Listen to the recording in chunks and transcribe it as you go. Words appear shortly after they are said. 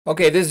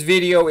Okay, this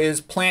video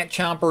is Plant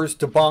Chompers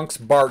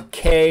debunks Bart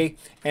Kay.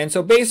 And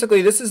so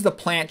basically this is the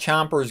Plant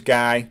Chompers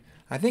guy.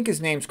 I think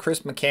his name's Chris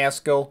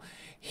McCaskill.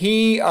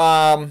 He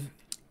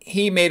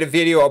made a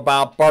video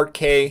about Bart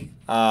Kay.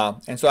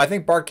 And so I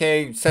think Bart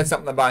Kay said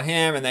something about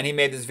him, and then he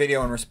made this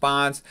video in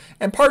response.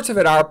 And parts of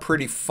it are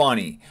pretty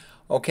funny.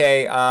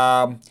 Okay,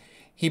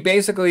 he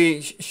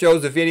basically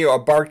shows a video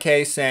of Bart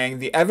Kay saying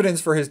the evidence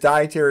for his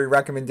dietary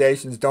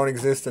recommendations don't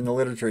exist in the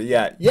literature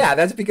yet. Yeah,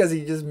 that's because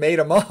he just made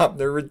them up.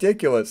 They're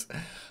ridiculous.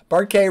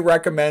 Bart Kay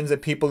recommends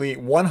that people eat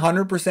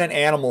 100%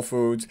 animal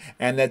foods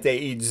and that they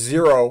eat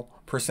 0%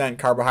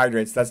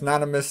 carbohydrates. That's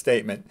not a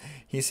misstatement.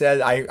 He said,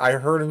 I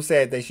heard him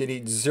say it, they should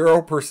eat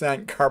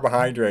 0%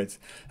 carbohydrates.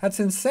 That's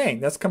insane.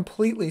 That's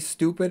completely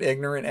stupid,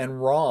 ignorant,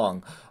 and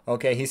wrong.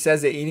 Okay, he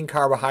says that eating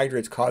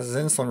carbohydrates causes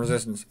insulin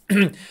resistance.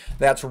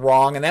 That's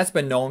wrong, and that's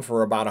been known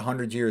for about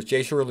 100 years.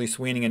 J. Shirley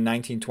Sweeney in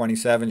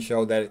 1927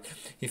 showed that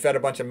he fed a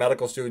bunch of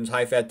medical students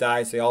high-fat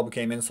diets. They all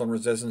became insulin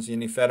resistant,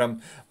 and he fed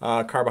them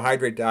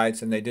carbohydrate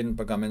diets, and they didn't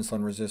become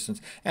insulin resistant.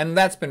 And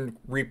that's been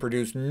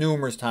reproduced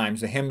numerous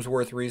times. The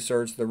Hemsworth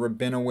research, the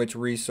Rabinowitz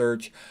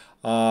research,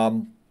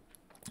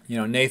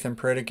 Nathan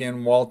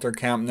Pritikin, Walter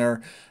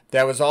Kempner.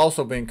 That was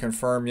also been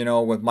confirmed,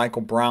 with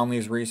Michael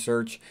Brownlee's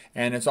research,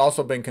 and it's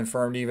also been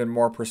confirmed even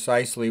more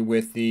precisely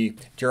with the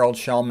Gerald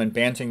Shulman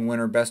Banting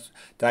winner, best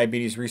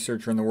diabetes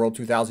researcher in the world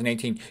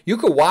 2018. You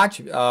could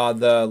watch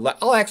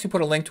I'll actually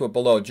put a link to it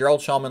below, Gerald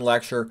Shulman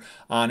lecture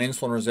on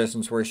insulin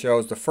resistance, where he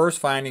shows the first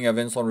finding of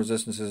insulin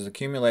resistance is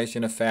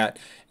accumulation of fat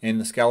in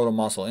the skeletal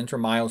muscle,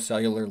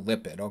 intramyocellular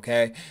lipid,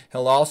 okay?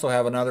 He'll also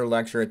have another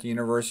lecture at the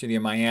University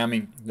of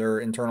Miami, their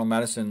internal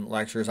medicine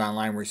lectures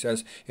online, where he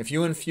says if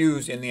you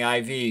infuse in the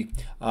IV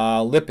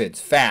lipids,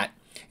 fat,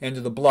 into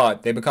the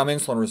blood, they become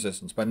insulin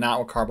resistant, but not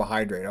with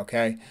carbohydrate,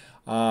 okay?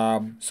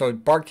 So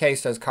Bart Kay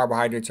says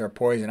carbohydrates are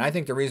poison. I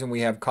think the reason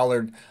we have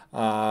colored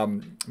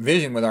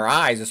vision with our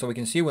eyes is so we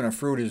can see when a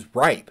fruit is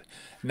ripe.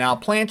 Now,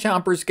 Plant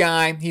Chompers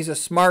guy, he's a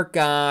smart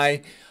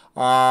guy.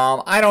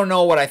 I don't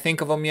know what I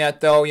think of him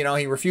yet, though.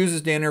 He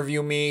refuses to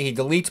interview me. He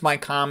deletes my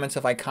comments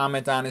if I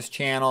comment on his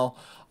channel.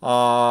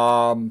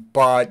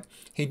 But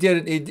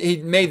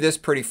he made this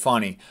pretty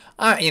funny.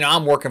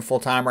 I'm working full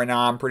time right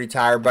now. I'm pretty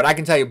tired, but I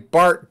can tell you,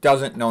 Bart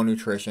doesn't know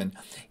nutrition.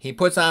 He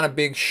puts on a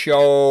big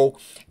show,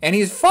 and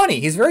he's funny.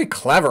 He's a very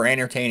clever,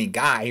 entertaining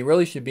guy. He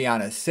really should be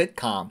on a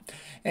sitcom.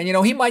 And,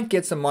 he might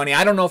get some money.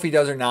 I don't know if he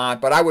does or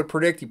not, but I would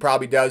predict he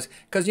probably does.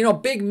 Because,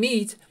 big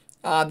meat,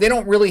 they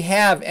don't really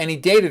have any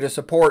data to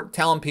support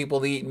telling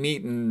people to eat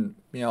meat and,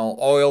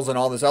 oils and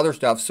all this other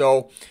stuff.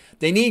 So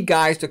they need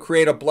guys to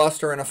create a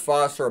bluster and a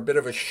fuss or a bit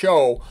of a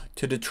show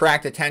to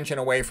detract attention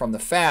away from the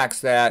facts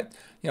that,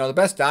 the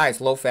best diet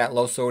is low-fat,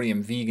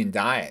 low-sodium, vegan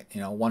diet,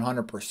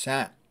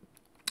 100%.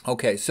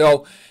 Okay,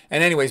 so,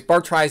 and anyways,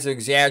 Bart tries to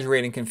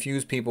exaggerate and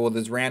confuse people with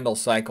his Randall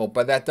cycle,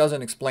 but that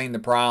doesn't explain the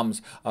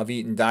problems of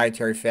eating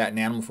dietary fat and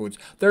animal foods.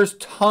 There's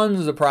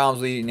tons of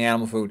problems with eating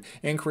animal food.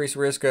 Increased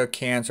risk of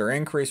cancer,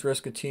 increased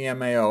risk of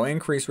TMAO,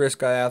 increased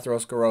risk of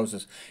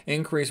atherosclerosis,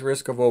 increased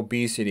risk of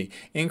obesity,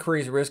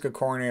 increased risk of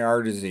coronary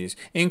artery disease,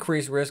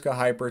 increased risk of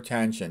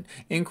hypertension,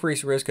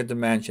 increased risk of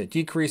dementia,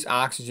 decreased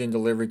oxygen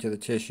delivery to the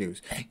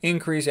tissues,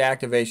 increased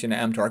activation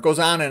of mTOR. It goes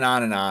on and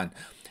on and on.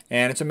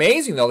 And it's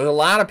amazing, though. There's a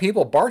lot of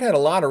people. Bart had a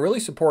lot of really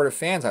supportive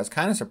fans. I was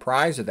kind of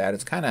surprised at that.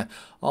 It's kind of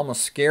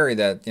almost scary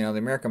that, the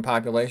American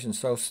population is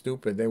so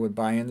stupid they would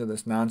buy into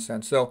this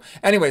nonsense. So,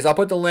 anyways, I'll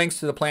put the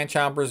links to the Plant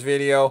Chompers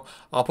video.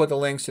 I'll put the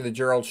links to the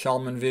Gerald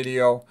Shulman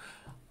video.